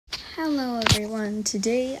Hello everyone,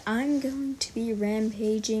 today I'm going to be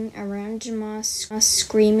rampaging around Jamas,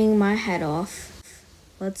 screaming my head off.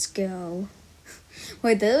 Let's go.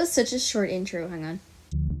 Wait, that was such a short intro, hang on.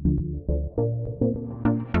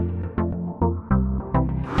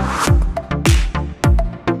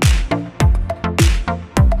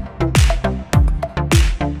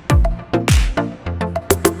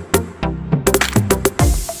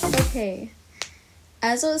 Okay,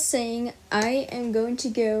 as I was saying, I am going to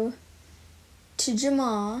go to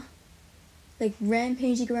Jamal, like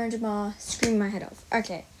rampaging around Jamal, screaming my head off.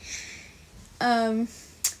 Okay.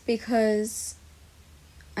 Because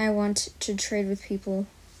I want to trade with people.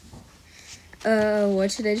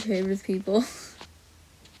 What should I trade with people?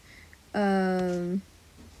 I don't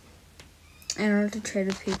know what to trade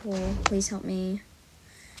with people. Please help me.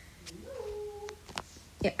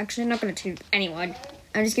 Yeah, actually, I'm not gonna trade with anyone.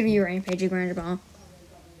 I'm just gonna be rampaging around Jamal.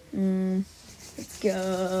 Let's go.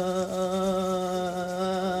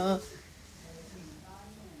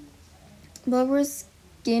 Blubber's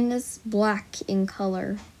skin is black in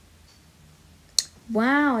color.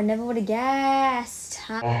 Wow, I never would have guessed.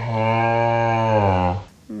 Oh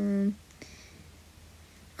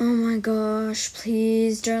my gosh,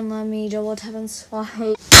 please don't let me double tap and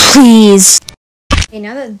swipe. Please. Okay,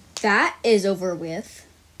 now that that is over with,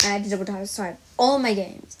 I had to double tap and swipe all my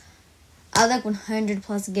games. I have like 100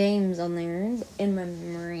 plus games on there in my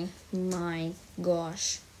memory. My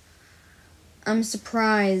gosh. I'm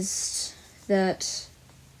surprised that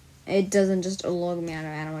it doesn't just log me out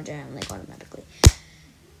of Animal Jam like automatically.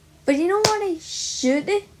 But you know what I should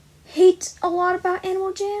hate a lot about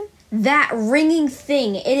Animal Jam? That ringing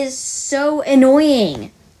thing. It is so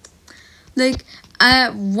annoying. Like,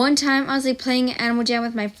 one time I was like playing Animal Jam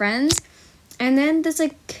with my friends, and then this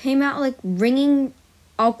like came out like ringing,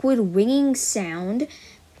 awkward ringing sound,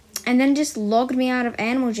 and then just logged me out of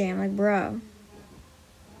Animal Jam. Like, bro.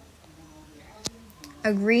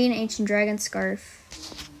 A green ancient dragon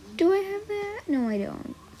scarf. Do I have that? No, I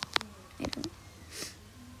don't.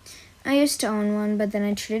 I used to own one, but then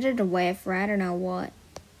I traded it away for I don't know what.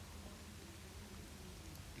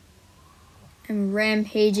 I'm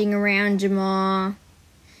rampaging around Jamal.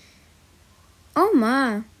 Oh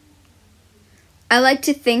my. I like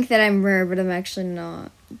to think that I'm rare, but I'm actually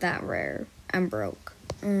not that rare. I'm broke.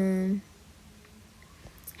 Everyone's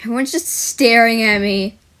just staring at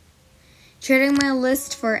me. Trading my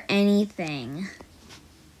list for anything.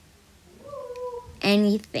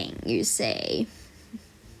 Anything, you say.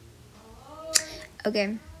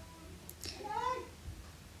 Okay.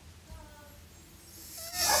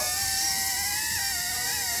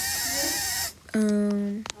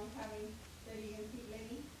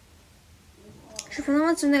 Should put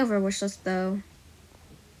on something over a wish list though.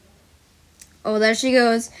 Oh, there she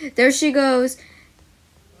goes. There she goes.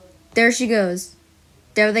 There she goes.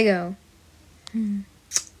 There they go.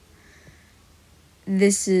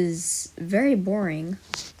 This is very boring.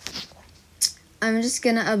 I'm just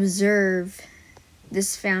gonna observe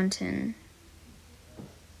this fountain.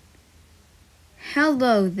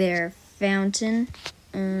 Hello there, fountain.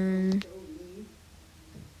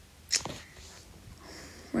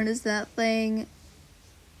 What is that thing?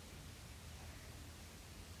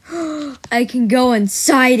 I can go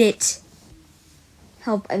inside it.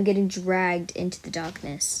 Help, I'm getting dragged into the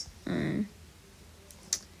darkness.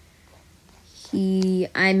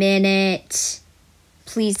 I'm in it.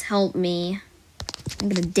 Please help me. I'm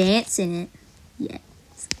gonna dance in it. Yes.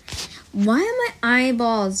 Why are my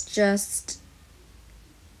eyeballs just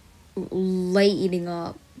lighting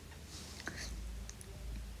up?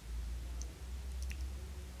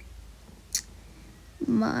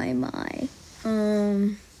 My.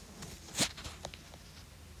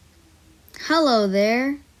 Hello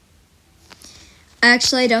there.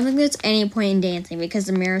 Actually, I don't think there's any point in dancing because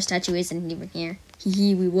the mirror statue isn't even here.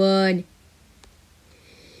 Hee, we won.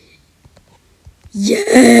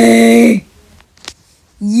 Yay!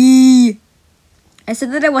 Yee! I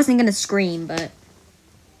said that I wasn't gonna scream, but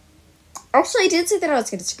actually I did say that I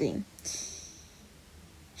was gonna scream.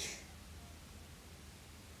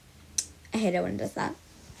 I hate it when it does that.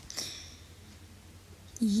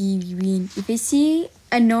 If I see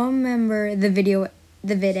a non-member, the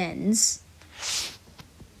vid ends.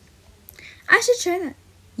 I should try that.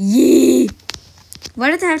 Yee!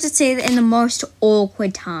 Why did I have to say that in the most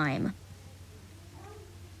awkward time?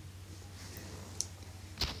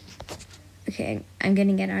 Okay, I'm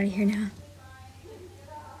gonna get out of here now.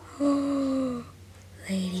 Oh,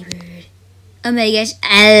 ladybird. Oh my gosh,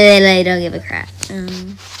 I don't give a crap.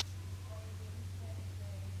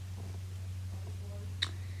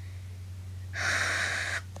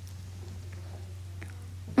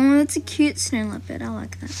 that's a cute snow leopard. I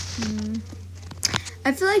like that.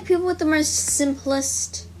 I feel like people with the most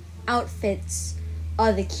simplest outfits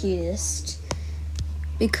are the cutest.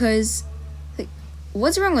 Because, like,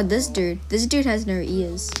 what's wrong with this dude? This dude has no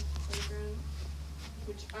ears.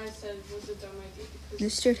 Which I said was a dumb idea because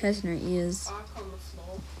This dude has no ears.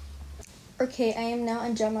 Okay, I am now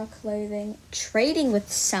in Jama clothing, trading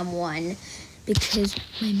with someone because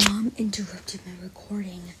my mom interrupted my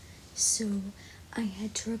recording. So I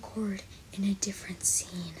had to record in a different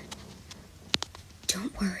scene.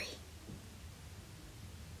 Don't worry.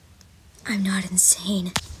 I'm not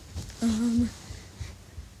insane. What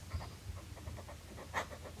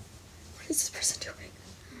is this person doing?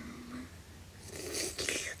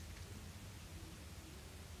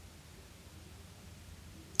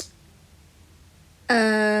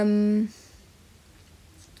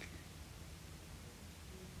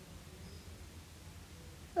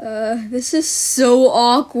 This is so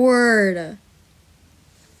awkward.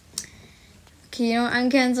 Okay, you know what? I'm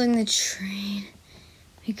canceling the train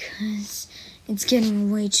because it's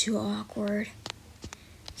getting way too awkward.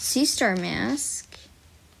 Sea star mask?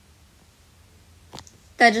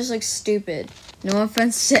 That just looks stupid. No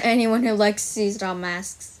offense to anyone who likes sea star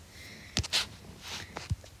masks.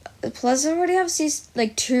 Plus, I already have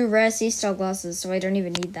two rare sea star glasses, so I don't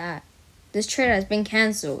even need that. This trade has been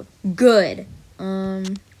canceled. Good.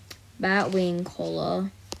 Batwing cola.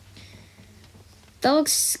 That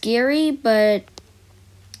looks scary, but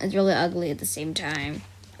it's really ugly at the same time.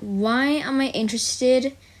 Why am I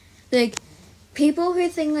interested? Like, people who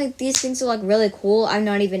think like these things are like really cool, I'm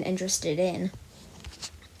not even interested in.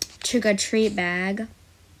 Trick or treat bag.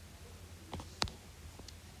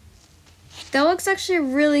 That looks actually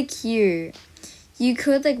really cute. You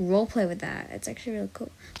could like roleplay with that. It's actually really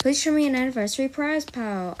cool. Please show me an anniversary prize,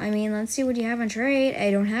 pal. I mean, let's see what you have on trade.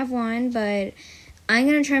 I don't have one, but I'm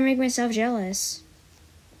gonna try and make myself jealous.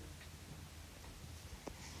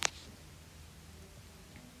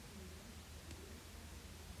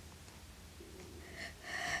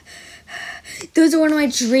 Those are one of my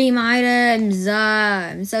dream items.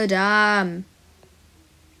 I'm so dumb.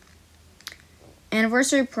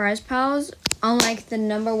 Anniversary prize pals are like the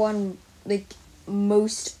number one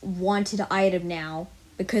most wanted item now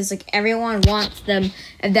because like everyone wants them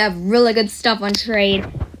and they have really good stuff on trade.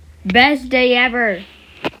 Best day ever.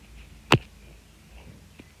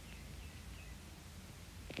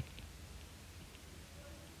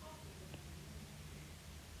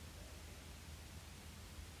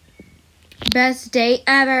 Best day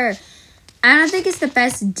ever. I don't think it's the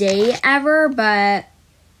best day ever, but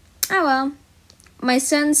oh well. My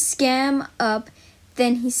son scam up,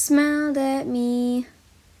 then he smiled at me.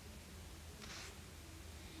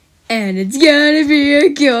 And it's gonna be a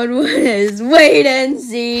good one, just wait and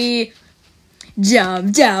see.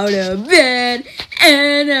 Jumped out of bed,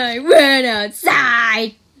 and I went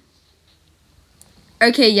outside.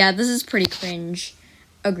 Okay, yeah, this is pretty cringe.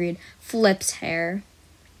 Agreed. Flips hair.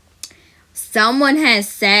 Someone has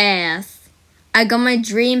sass. I got my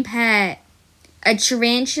dream pet. A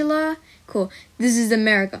tarantula? Cool. This is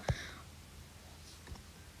America.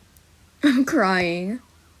 I'm crying.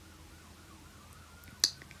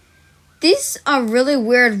 These are really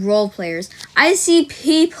weird role players. I see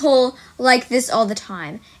people like this all the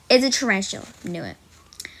time. It's a tarantula. Knew it.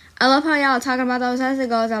 I love how y'all are talking about those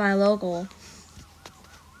testicles at my local.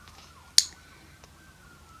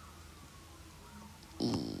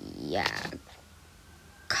 Yeah.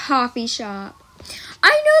 Coffee shop. I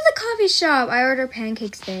know the coffee shop. I order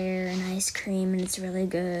pancakes there and ice cream, and it's really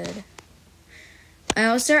good. I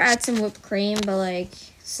also add some whipped cream, but like,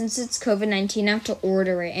 since it's COVID-19, I have to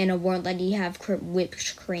order it, and it won't let you have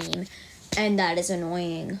whipped cream. And that is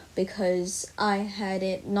annoying, because I had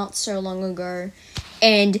it not so long ago,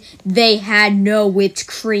 and they had no whipped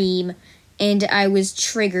cream, and I was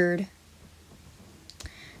triggered.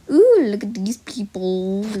 Ooh, look at these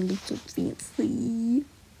people. They look so fancy.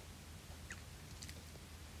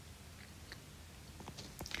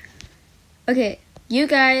 Okay, you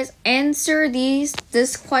guys answer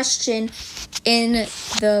this question in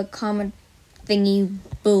the comment thingy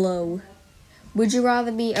below. Would you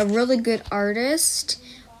rather be a really good artist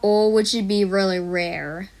or would you be really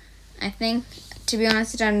rare? I think, to be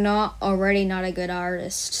honest, I'm not a good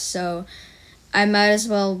artist, so I might as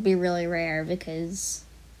well be really rare because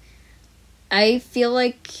I feel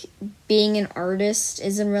like being an artist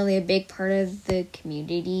isn't really a big part of the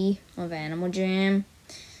community of Animal Jam.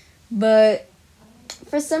 But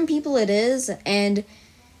for some people it is, and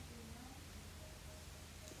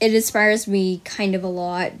it inspires me kind of a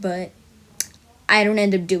lot, but I don't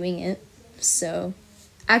end up doing it. So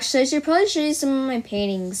Actually, I should probably show you some of my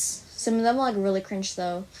paintings. Some of them are like really cringe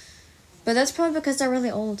though. But that's probably because they're really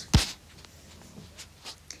old.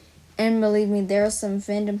 And believe me, there are some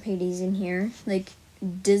fandom paintings in here. Like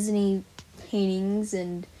Disney paintings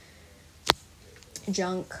and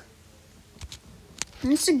junk.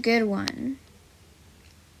 That's a good one.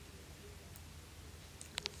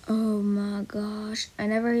 Oh my gosh. I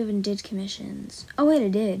never even did commissions. Oh wait, I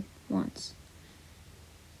did. Once.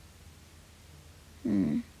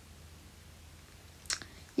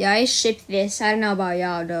 Yeah, I shipped this. I don't know about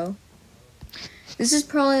y'all though. This is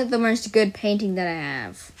probably the most good painting that I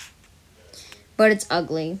have. But it's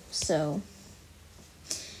ugly, so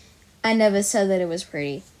I never said that it was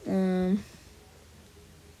pretty. Why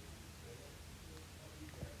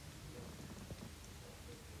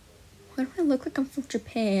do I look like I'm from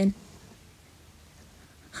Japan?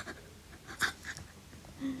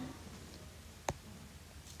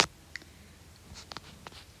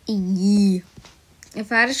 Eee. If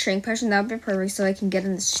I had a shrink person, that would be perfect so I can get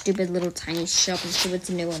in the stupid little tiny shop and see what's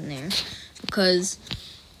new in there. Because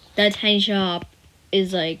that tiny shop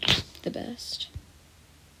is like the best.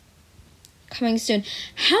 Coming soon.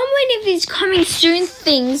 How many of these coming soon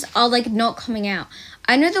things are like not coming out?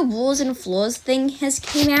 I know the walls and floors thing has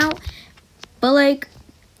came out, but like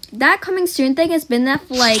that coming soon thing has been there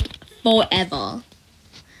for like forever.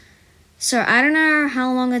 So I don't know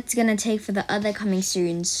how long it's gonna take for the other coming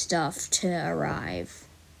soon stuff to arrive.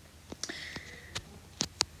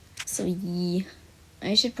 So yeah,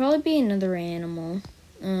 I should probably be another animal,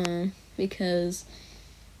 because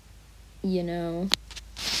you know.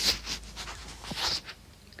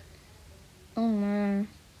 Oh my.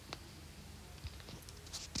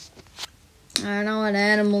 I don't know what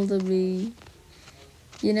animal to be.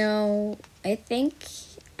 You know, I think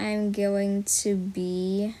I'm going to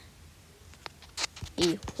be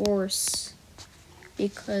a horse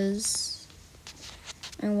because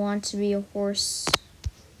I want to be a horse.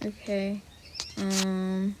 Okay.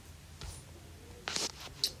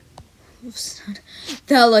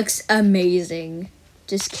 That looks amazing.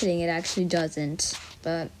 Just kidding, it actually doesn't.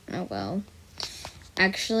 But oh well.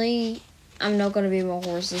 Actually, I'm not gonna be my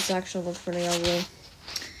horse. This actually looks pretty ugly.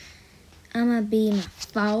 I'm gonna be my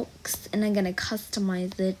fox, and I'm gonna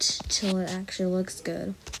customize it till it actually looks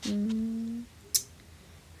good.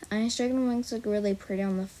 I straighten wings look really pretty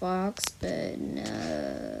on the fox, but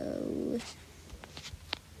no.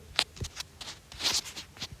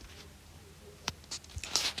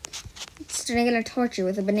 So they're gonna torture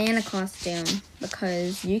with a banana costume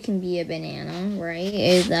because you can be a banana, right?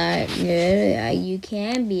 Is that good? You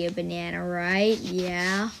can be a banana, right?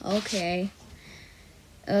 Yeah. Okay.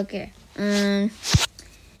 Okay.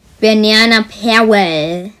 Banana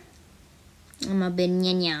power. I'm a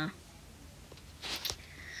banana.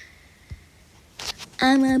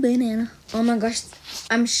 I'm a banana. Oh my gosh.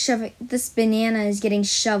 I'm shoving. This banana is getting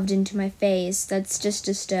shoved into my face. That's just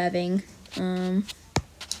disturbing. I'm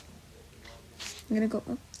gonna go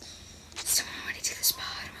up. Someone already took the spot.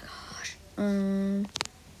 Oh my gosh.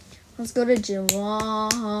 Let's go to gym. Ha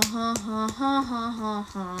ha ha ha ha ha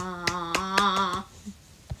ha.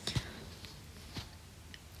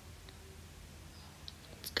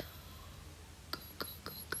 Let's go. Go go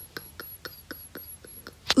go go go go go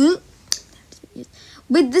go go.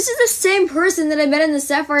 Wait, this is the same person that I met in the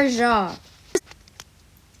Sapphire shop.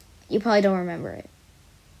 You probably don't remember it,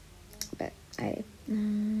 but I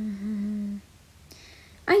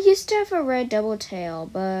used to have a red double tail,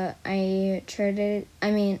 but I traded.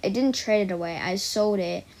 I didn't trade it away. I sold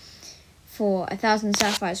it for 1,000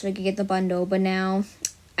 sapphires so I could get the bundle. But now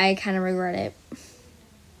I kind of regret it.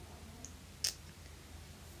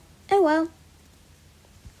 Oh well.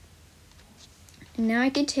 Now I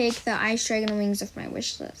can take the ice dragon wings off my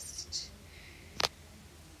wish list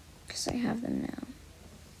because I have them now.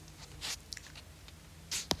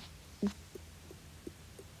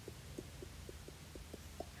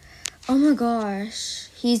 Oh my gosh,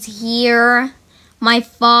 he's here. My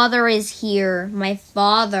father is here. My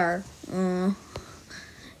father.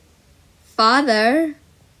 Father?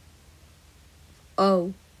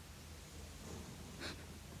 Oh.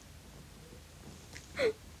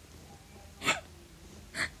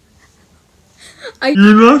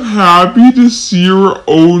 You're not happy to see your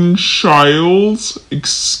own child?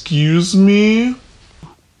 Excuse me?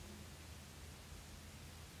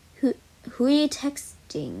 Who are you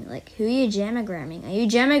texting? Like, who are you jamagramming? Are you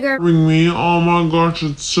jamagramming Me? Oh my gosh,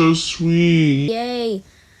 it's so sweet. Yay.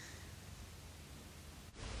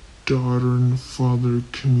 Daughter and father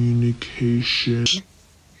communication.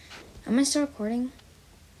 Am I still recording?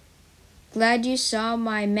 Glad you saw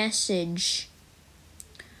my message.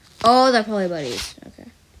 Oh, they're probably buddies. Okay.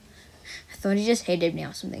 thought he just hated me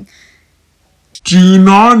or something. Do you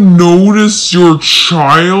not notice your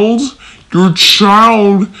child? Your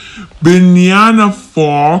child, Banana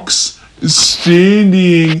Fox, is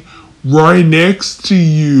standing right next to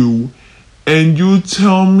you. And you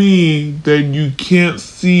tell me that you can't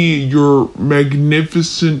see your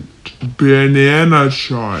magnificent banana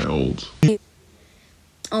child.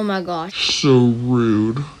 Oh my gosh. So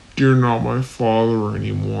rude. You're not my father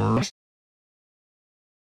anymore. Actually,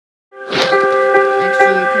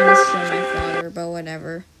 you're kind of still my father, but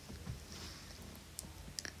whatever.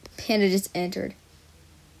 Panda just entered.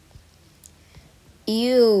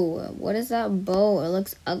 Ew, what is that bow? It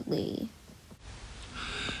looks ugly.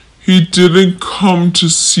 He didn't come to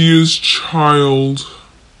see his child.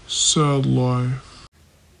 Sad life.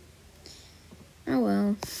 Oh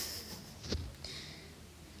well.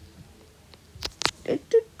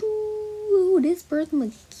 Ooh, this person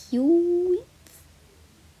looks cute.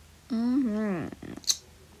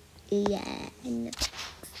 Yeah.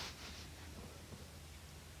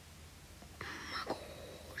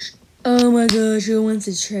 Oh my gosh, who wants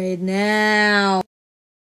to trade now?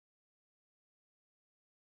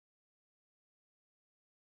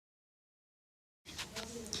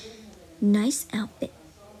 Nice outfit.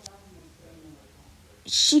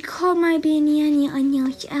 She called my banana a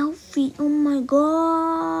nice outfit. Oh my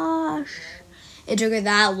gosh. It took her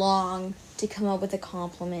that long to come up with a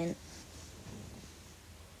compliment.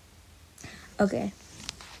 Okay.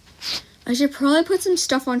 I should probably put some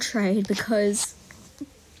stuff on trade because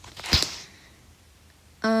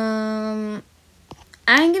I'm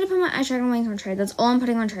gonna put my ice dragon wings on trade. That's all I'm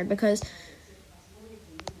putting on trade because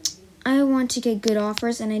I want to get good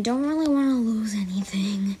offers and I don't really want to lose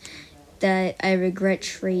anything that I regret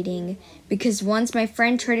trading, because once my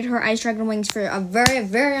friend traded her ice dragon wings for a very,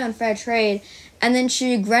 very unfair trade, and then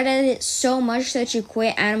she regretted it so much that she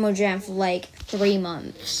quit Animal Jam for like 3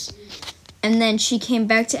 months. And then she came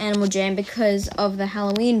back to Animal Jam because of the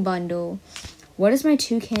Halloween bundle. What is my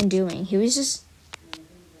toucan doing? He was just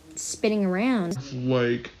spinning around.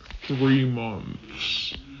 Like 3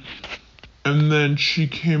 months. And then she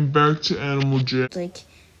came back to Animal Jam. Like,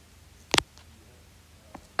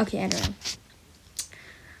 okay, I don't know.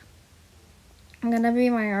 I'm gonna be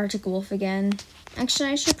my Arctic Wolf again. Actually,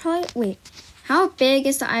 I should probably, wait. How big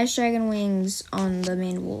is the ice dragon wings on the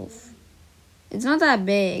main wolf? It's not that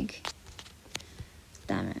big.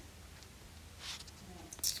 Damn it.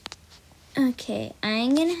 Okay,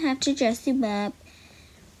 I'm gonna have to dress you up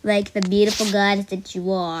like the beautiful goddess that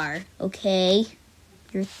you are, okay?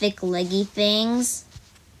 Your thick leggy things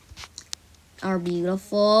are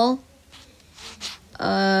beautiful.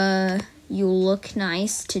 You look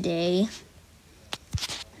nice today.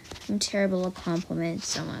 I'm terrible at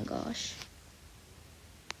compliments, oh my gosh.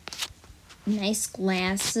 Nice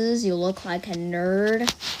glasses, you look like a nerd.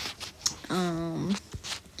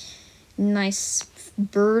 Nice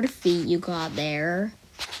bird feet you got there.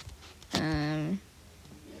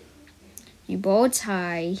 Your bow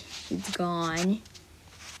tie is gone.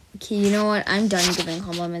 Okay, you know what? I'm done giving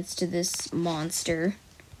compliments to this monster,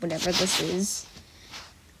 whatever this is.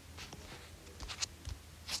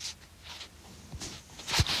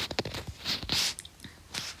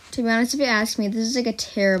 To be honest, if you ask me, this is like a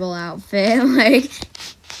terrible outfit. Like,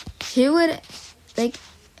 who would, like,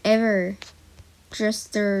 ever dress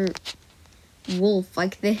their wolf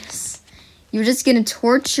like this? You're just gonna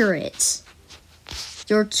torture it.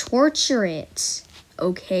 You're torture it.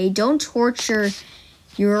 Okay, don't torture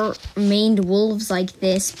your maned wolves like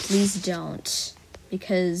this. Please don't.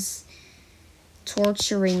 Because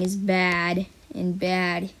torturing is bad, and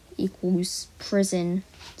bad equals prison.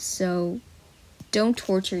 So don't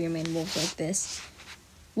torture your maned wolves like this.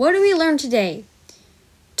 What do we learn today?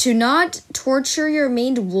 To not torture your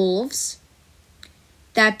maned wolves.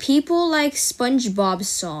 That people like SpongeBob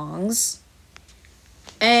songs.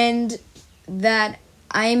 And that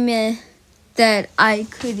that I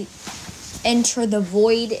could enter the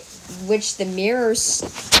void which the mirror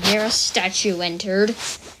statue entered.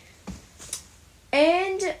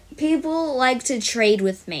 And people like to trade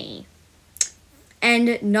with me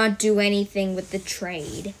and not do anything with the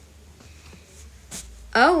trade.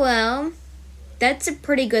 Oh well, that's a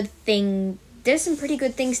pretty good thing. There's some pretty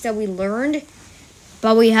good things that we learned,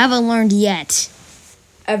 but we haven't learned yet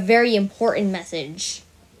a very important message.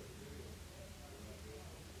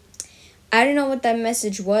 I don't know what that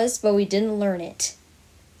message was, but we didn't learn it.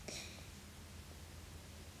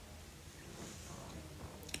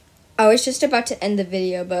 I was just about to end the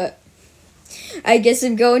video, but I guess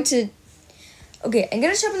I'm going to... Okay, I'm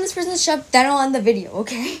going to shove in this person's shop, then I'll end the video,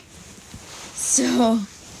 okay? So...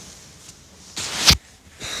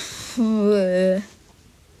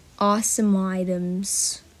 Awesome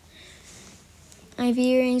items. I have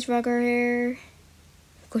earrings, rugger hair.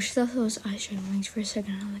 Of course, she thought those eyeshadow rings for a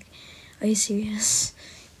second. I'm like, are you serious?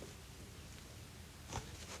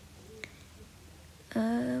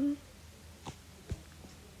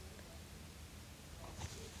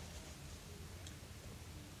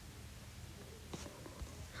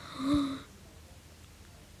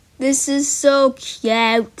 This is so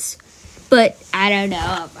cute. But I don't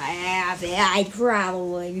know if I have it. I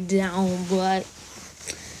probably don't, but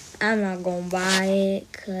I'm not gonna buy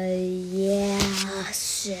it, cause yeah,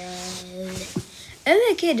 so. Oh,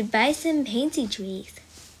 I could buy some painty trees.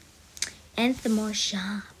 And some more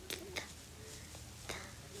shop.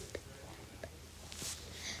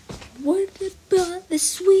 What about the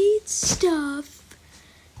sweet stuff?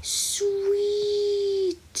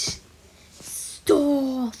 Sweet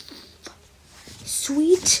stuff.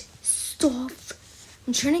 Sweet stuff.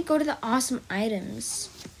 I'm trying to go to the awesome items.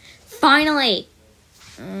 Finally.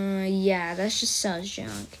 Yeah, that's just so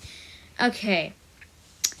junk. Okay.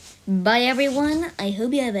 Bye, everyone. I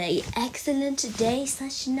hope you have an excellent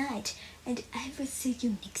day/night. And I will see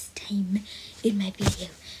you next time in my video.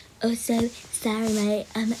 Also, sorry, my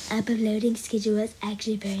uploading schedule was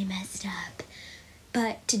actually very messed up.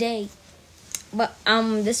 But this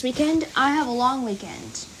weekend, I have a long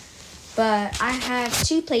weekend. But I have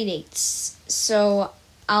 2 play dates. So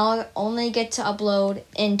I'll only get to upload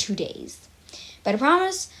in 2 days. But I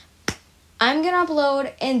promise, I'm going to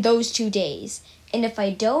upload in those 2 days. And if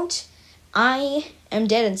I don't, I am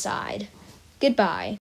dead inside. Goodbye.